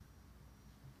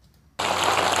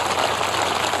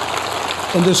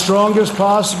In the strongest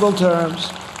possible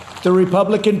terms, the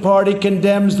Republican Party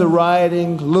condemns the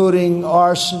rioting, looting,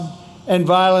 arson, and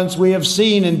violence we have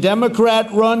seen in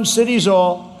Democrat-run cities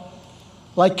all,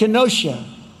 like Kenosha,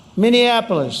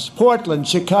 Minneapolis, Portland,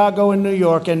 Chicago, and New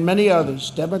York, and many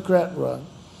others, Democrat-run.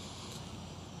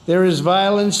 There is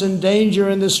violence and danger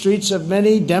in the streets of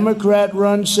many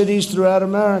Democrat-run cities throughout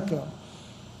America.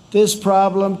 This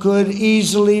problem could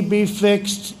easily be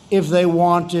fixed if they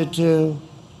wanted to.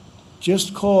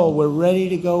 Just call. We're ready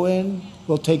to go in.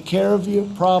 We'll take care of your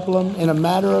problem in a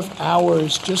matter of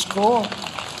hours. Just call.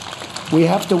 We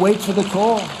have to wait for the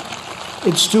call.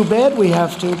 It's too bad we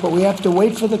have to, but we have to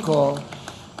wait for the call.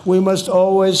 We must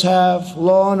always have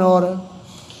law and order.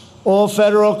 All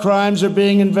federal crimes are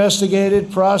being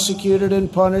investigated, prosecuted,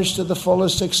 and punished to the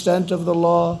fullest extent of the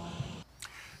law.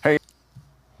 Hey,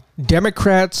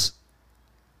 Democrats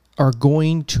are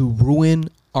going to ruin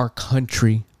our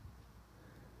country.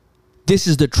 This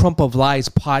is the Trump of Lies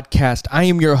podcast. I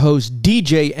am your host,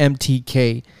 DJ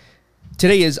MTK.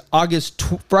 Today is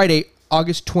Friday,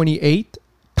 August 28th,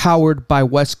 powered by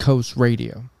West Coast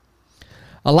Radio.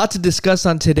 A lot to discuss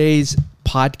on today's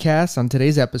podcast, on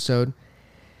today's episode.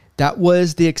 That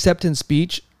was the acceptance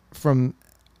speech from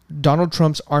Donald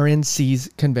Trump's RNC's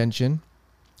convention.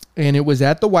 And it was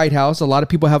at the White House. A lot of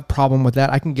people have a problem with that.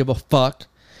 I can give a fuck.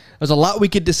 There's a lot we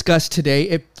could discuss today.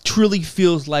 It truly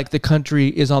feels like the country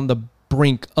is on the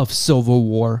brink of civil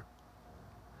war.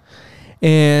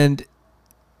 And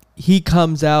he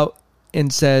comes out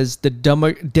and says the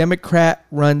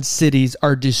Democrat-run cities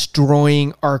are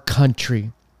destroying our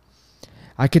country.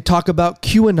 I could talk about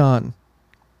QAnon,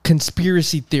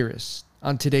 conspiracy theorists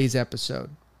on today's episode.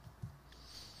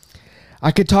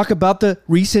 I could talk about the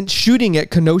recent shooting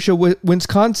at Kenosha,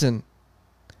 Wisconsin,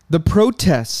 the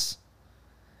protests,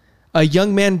 a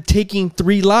young man taking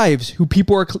 3 lives who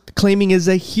people are claiming is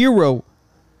a hero.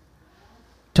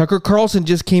 Tucker Carlson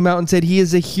just came out and said he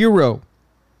is a hero.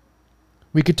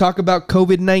 We could talk about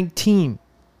COVID-19.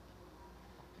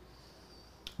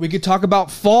 We could talk about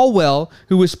Falwell,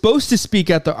 who was supposed to speak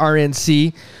at the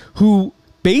RNC, who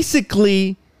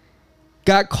basically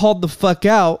got called the fuck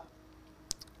out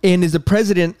and is the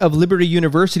president of Liberty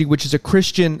University, which is a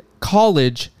Christian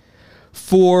college,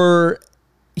 for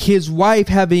his wife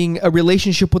having a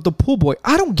relationship with the pool boy.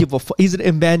 I don't give a fuck. He's an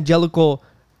evangelical,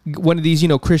 one of these,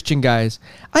 Christian guys.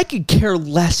 I could care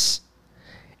less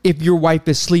if your wife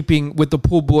is sleeping with the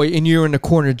pool boy and you're in the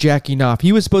corner jacking off.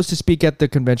 He was supposed to speak at the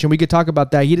convention. We could talk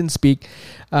about that. He didn't speak.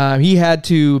 He had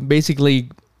to basically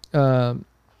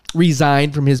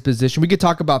resign from his position. We could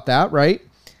talk about that, right?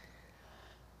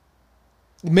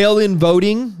 Mail-in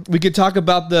voting. We could talk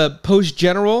about the Post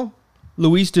General,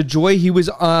 Luis DeJoy. He was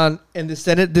on in the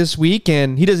Senate this week,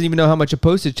 and he doesn't even know how much a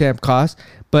postage stamp costs,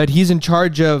 but he's in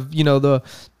charge of,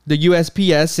 the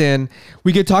USPS, and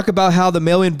we could talk about how the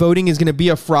mail-in voting is going to be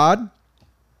a fraud.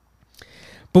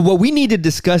 But what we need to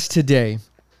discuss today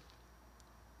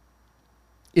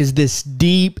is this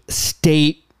deep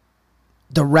state,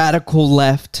 the radical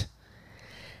left,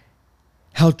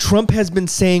 how Trump has been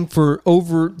saying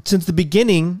since the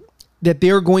beginning that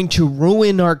they're going to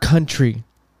ruin our country.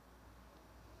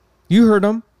 You heard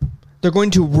him. They're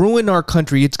going to ruin our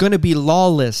country. It's going to be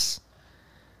lawless.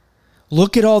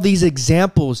 Look at all these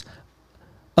examples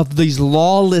of these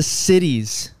lawless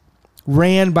cities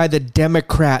ran by the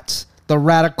Democrats, the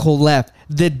radical left,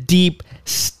 the deep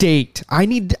state.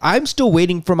 I'm still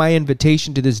waiting for my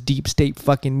invitation to this deep state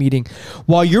fucking meeting.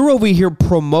 While you're over here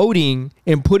promoting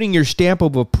and putting your stamp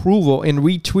of approval and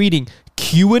retweeting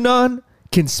QAnon,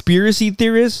 conspiracy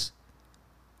theorists,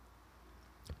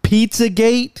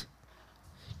 Pizzagate,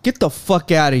 get the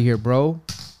fuck out of here, bro.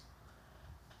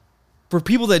 For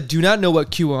people that do not know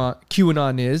what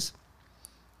QAnon is,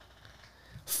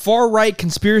 far-right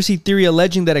conspiracy theory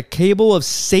alleging that a cable of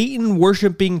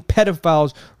Satan-worshipping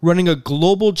pedophiles running a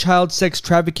global child sex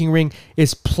trafficking ring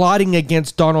is plotting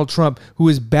against Donald Trump, who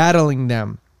is battling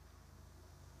them.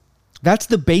 That's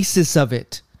the basis of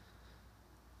it.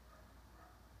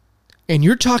 And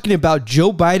you're talking about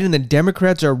Joe Biden and the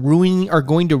Democrats are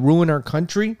going to ruin our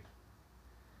country?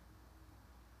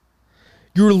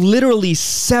 You're literally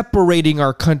separating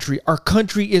our country. Our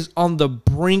country is on the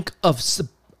brink of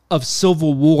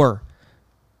civil war.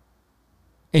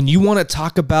 And you want to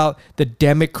talk about the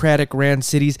Democratic ran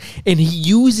cities? And he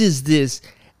uses this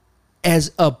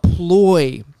as a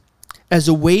ploy, as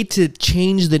a way to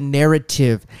change the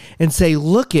narrative and say,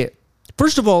 look it.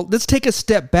 First of all, let's take a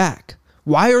step back.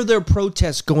 Why are there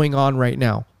protests going on right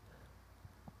now?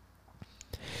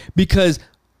 Because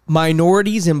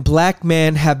minorities and black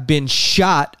men have been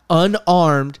shot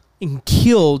unarmed and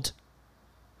killed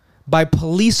by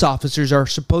police officers are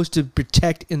supposed to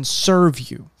protect and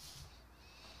serve you.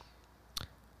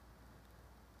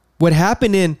 What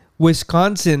happened in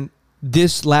Wisconsin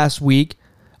this last week,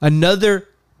 another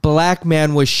black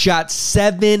man was shot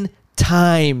 7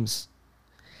 times.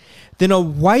 Then a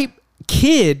white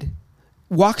kid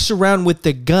walks around with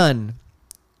the gun.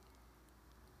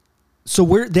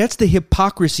 So that's the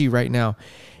hypocrisy right now.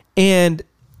 And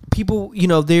people,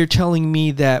 they're telling me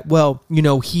that, well,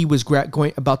 he was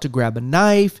about to grab a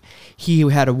knife. He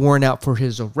had a warrant out for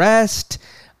his arrest.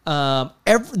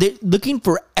 They're looking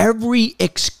for every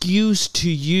excuse to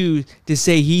use to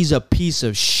say he's a piece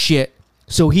of shit.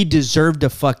 So he deserved to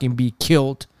fucking be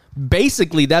killed.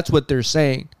 Basically, that's what they're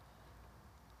saying.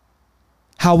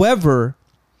 However,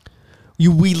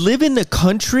 we live in a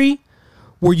country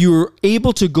where you're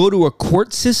able to go to a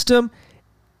court system.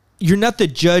 You're not the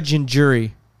judge and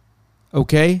jury,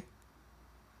 okay?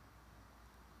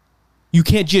 You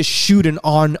can't just shoot an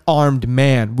unarmed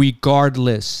man,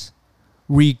 regardless.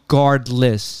 And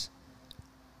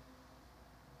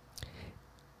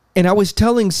I was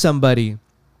telling somebody,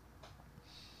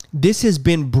 this has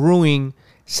been brewing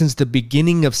since the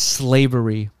beginning of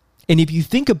slavery. And if you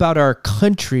think about our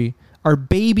country, our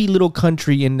baby little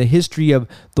country in the history of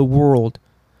the world,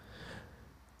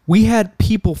 we had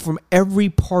people from every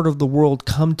part of the world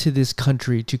come to this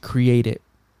country to create it.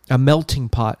 A melting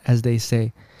pot, as they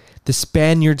say. The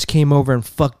Spaniards came over and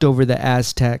fucked over the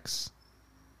Aztecs.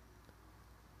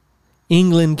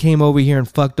 England came over here and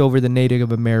fucked over the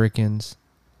Native Americans.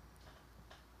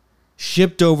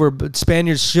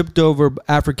 Spaniards shipped over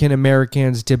African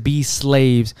Americans to be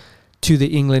slaves to the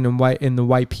England and the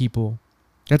white people.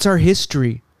 That's our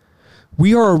history.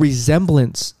 We are a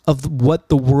resemblance of what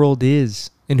the world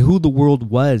is and who the world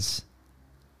was.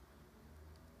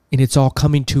 And it's all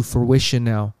coming to fruition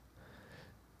now.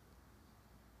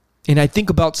 And I think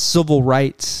about civil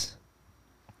rights.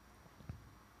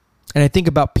 And I think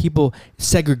about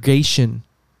segregation,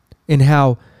 and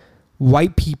how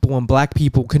white people and black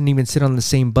people couldn't even sit on the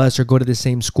same bus or go to the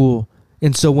same school.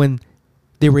 And so when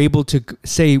they were able to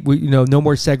say, no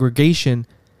more segregation,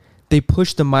 they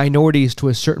pushed the minorities to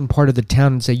a certain part of the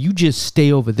town and say, you just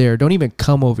stay over there. Don't even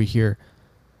come over here.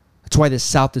 That's why the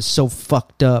South is so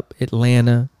fucked up.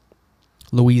 Atlanta,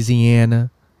 Louisiana,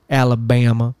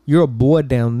 Alabama. You're a boy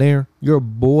down there. You're a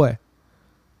boy.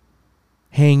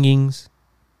 Hangings.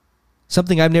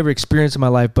 Something I've never experienced in my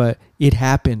life, but it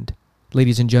happened,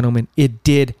 ladies and gentlemen. It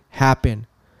did happen.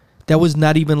 That was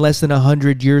not even less than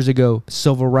 100 years ago,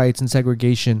 civil rights and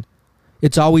segregation.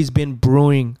 It's always been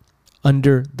brewing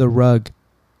under the rug.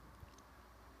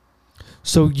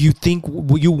 So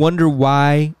you wonder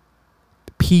why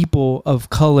people of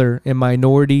color and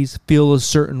minorities feel a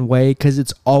certain way, because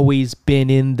it's always been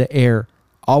in the air.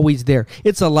 Always there.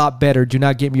 It's a lot better. Do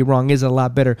not get me wrong. It's a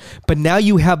lot better. But now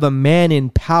you have a man in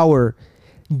power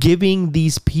giving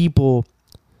these people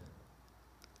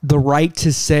the right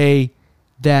to say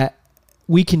that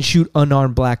we can shoot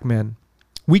unarmed black men.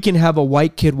 We can have a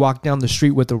white kid walk down the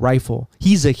street with a rifle.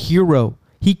 He's a hero.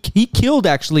 He killed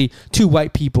actually 2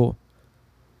 white people.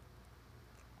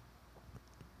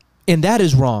 And that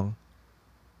is wrong.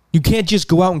 You can't just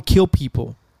go out and kill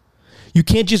people. You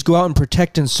can't just go out and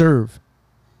protect and serve.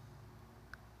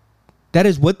 That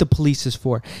is what the police is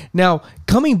for. Now,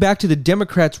 coming back to the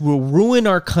Democrats will ruin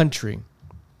our country.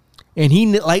 And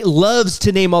he loves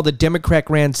to name all the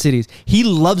Democrat-ran cities. He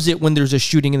loves it when there's a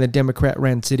shooting in the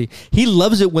Democrat-ran city. He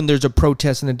loves it when there's a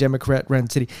protest in a Democrat-ran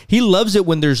city. He loves it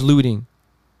when there's looting.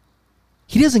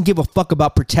 He doesn't give a fuck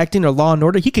about protecting or law and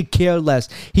order. He could care less.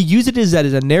 He uses it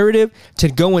as a narrative to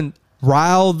go and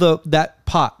rile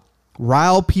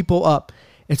people up.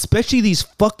 Especially these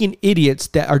fucking idiots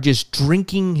that are just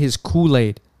drinking his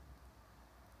Kool-Aid.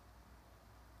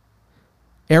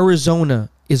 Arizona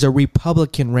is a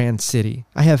Republican-ran city.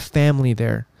 I have family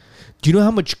there. Do you know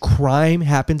how much crime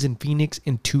happens in Phoenix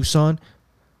and Tucson?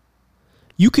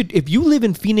 If you live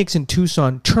in Phoenix and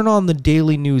Tucson, turn on the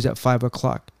daily news at 5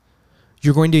 o'clock.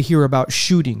 You're going to hear about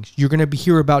shootings. You're going to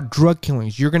hear about drug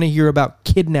killings. You're going to hear about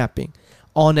kidnapping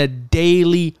on a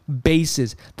daily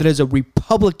basis. That is a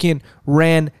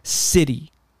Republican-ran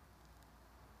city.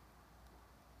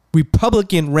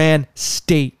 Republican-ran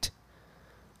state.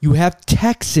 You have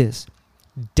Texas,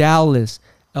 Dallas,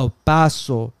 El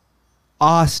Paso,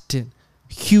 Austin,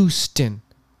 Houston.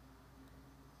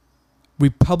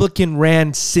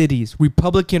 Republican-ran cities,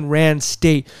 Republican-ran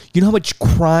state. You know how much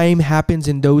crime happens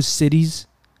in those cities?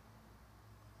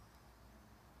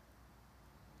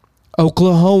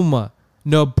 Oklahoma,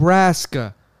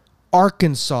 Nebraska,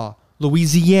 Arkansas,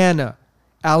 Louisiana,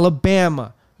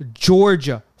 Alabama,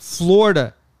 Georgia,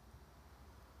 Florida.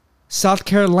 South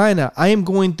Carolina. I am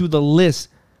going through the list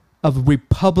of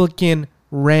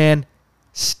Republican-ran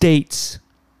states.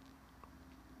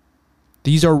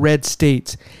 These are red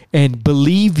states. And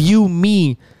believe you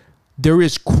me, there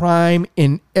is crime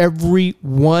in every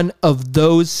one of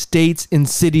those states and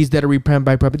cities that are represented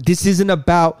by Republicans. This isn't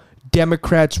about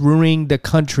Democrats ruining the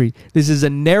country. This is a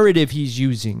narrative he's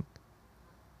using.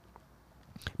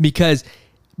 Because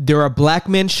there are black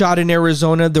men shot in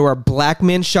Arizona. There are black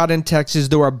men shot in Texas.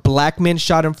 There are black men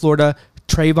shot in Florida.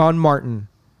 Trayvon Martin.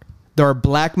 There are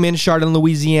black men shot in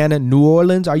Louisiana, New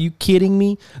Orleans. Are you kidding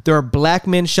me? There are black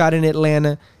men shot in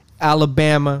Atlanta,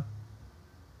 Alabama.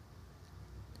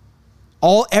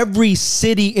 Every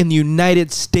city in the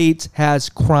United States has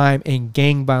crime and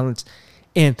gang violence.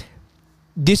 And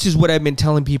this is what I've been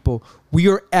telling people. We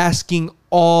are asking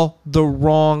all the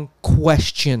wrong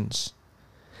questions.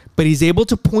 But he's able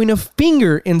to point a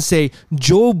finger and say,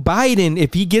 Joe Biden,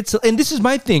 if he gets... And this is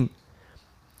my thing.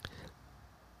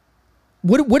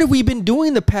 What have we been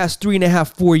doing the past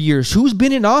 3.5, 4 years? Who's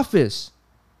been in office?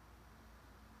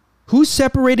 Who's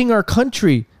separating our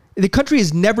country? The country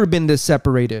has never been this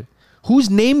separated. Who's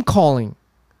name calling?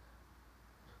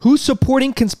 Who's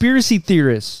supporting conspiracy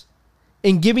theorists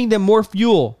and giving them more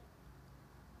fuel?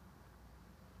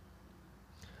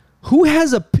 Who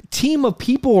has a team of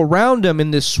people around them in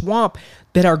this swamp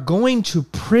that are going to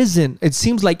prison, it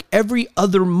seems like every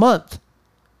other month?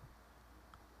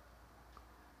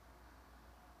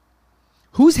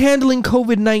 Who's handling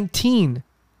COVID-19?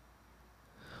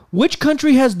 Which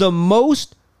country has the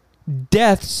most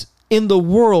deaths in the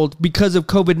world because of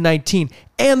COVID-19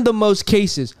 and the most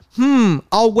cases?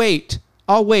 I'll wait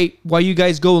while you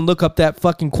guys go and look up that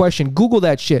fucking question. Google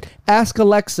that shit. Ask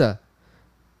Alexa.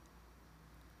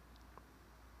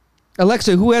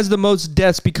 Alexa, who has the most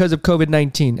deaths because of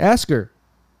COVID-19? Ask her.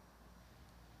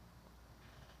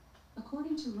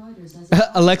 According to Reuters,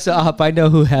 Alexa up, I know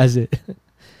who has it.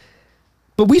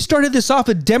 But we started this off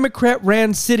with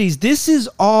Democrat-ran cities. This is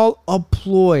all a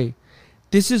ploy.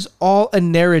 This is all a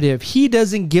narrative. He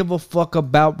doesn't give a fuck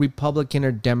about Republican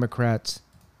or Democrats.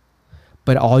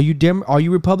 But all you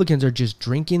Republicans are just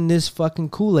drinking this fucking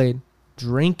Kool-Aid,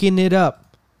 drinking it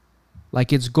up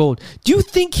like it's gold. Do you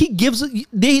think he gives?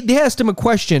 They asked him a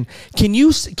question. Can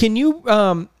you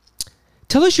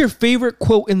tell us your favorite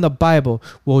quote in the Bible?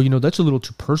 Well, that's a little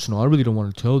too personal. I really don't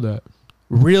want to tell that.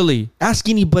 Really? Ask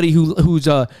anybody who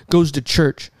goes to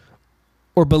church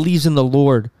or believes in the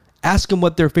Lord. Ask them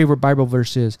what their favorite Bible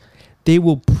verse is. They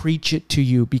will preach it to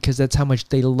you because that's how much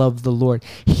they love the Lord.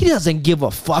 He doesn't give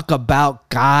a fuck about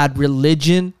God,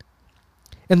 religion.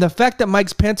 And the fact that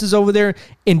Mike Pence is over there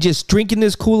and just drinking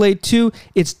this Kool-Aid too,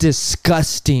 it's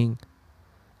disgusting.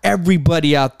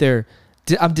 Everybody out there,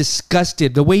 I'm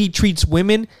disgusted. The way he treats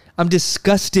women, I'm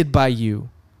disgusted by you.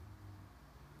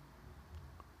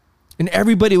 And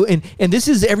everybody, and this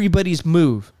is everybody's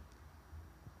move.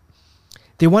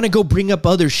 They want to go bring up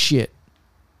other shit.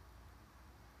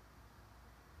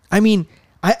 I mean,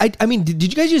 did you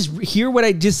guys just hear what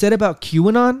I just said about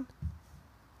QAnon?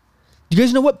 Do you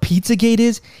guys know what Pizzagate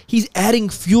is? He's adding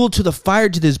fuel to the fire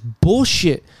to this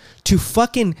bullshit, to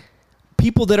fucking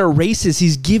people that are racist.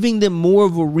 He's giving them more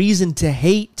of a reason to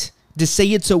hate, to say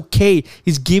it's okay.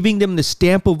 He's giving them the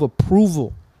stamp of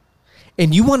approval.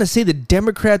 And you want to say the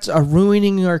Democrats are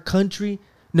ruining our country?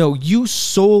 No, you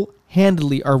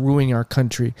handily are ruining our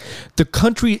country. The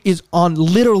country is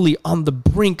literally on the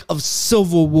brink of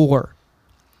civil war.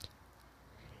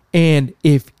 And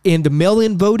if in the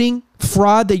mail-in voting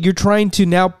fraud that you're trying to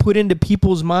now put into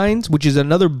people's minds, which is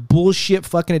another bullshit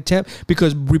fucking attempt,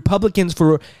 because Republicans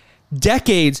for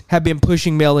decades have been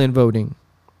pushing mail-in voting.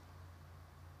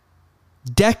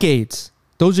 Decades.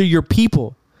 Those are your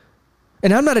people.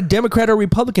 And I'm not a Democrat or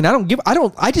Republican.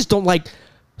 I just don't like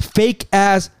fake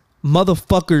ass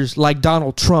motherfuckers like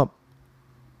Donald Trump.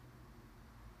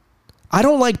 I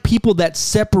don't like people that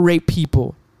separate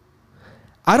people.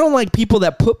 I don't like people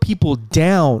that put people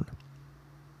down.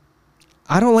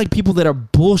 I don't like people that are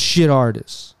bullshit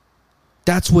artists.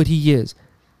 That's what he is.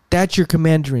 That's your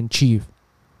commander-in-chief.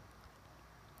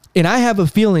 And I have a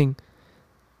feeling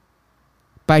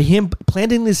by him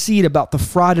planting the seed about the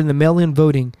fraud in the mail-in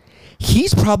voting,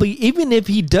 he's probably, even if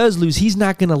he does lose, he's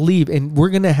not going to leave, and we're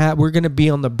going to be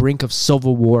on the brink of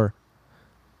civil war.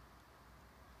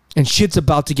 And shit's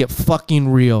about to get fucking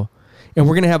real. And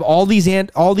we're going to have all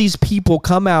these people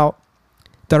come out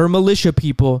that are militia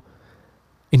people,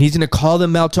 and he's going to call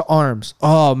them out to arms.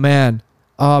 Oh man.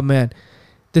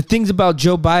 The things about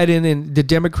Joe Biden and the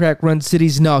Democrat-run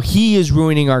cities, no, he is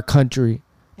ruining our country.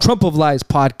 Trump of Lies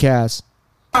podcast.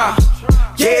 Yeah,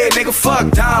 nigga,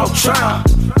 fuck Donald Trump.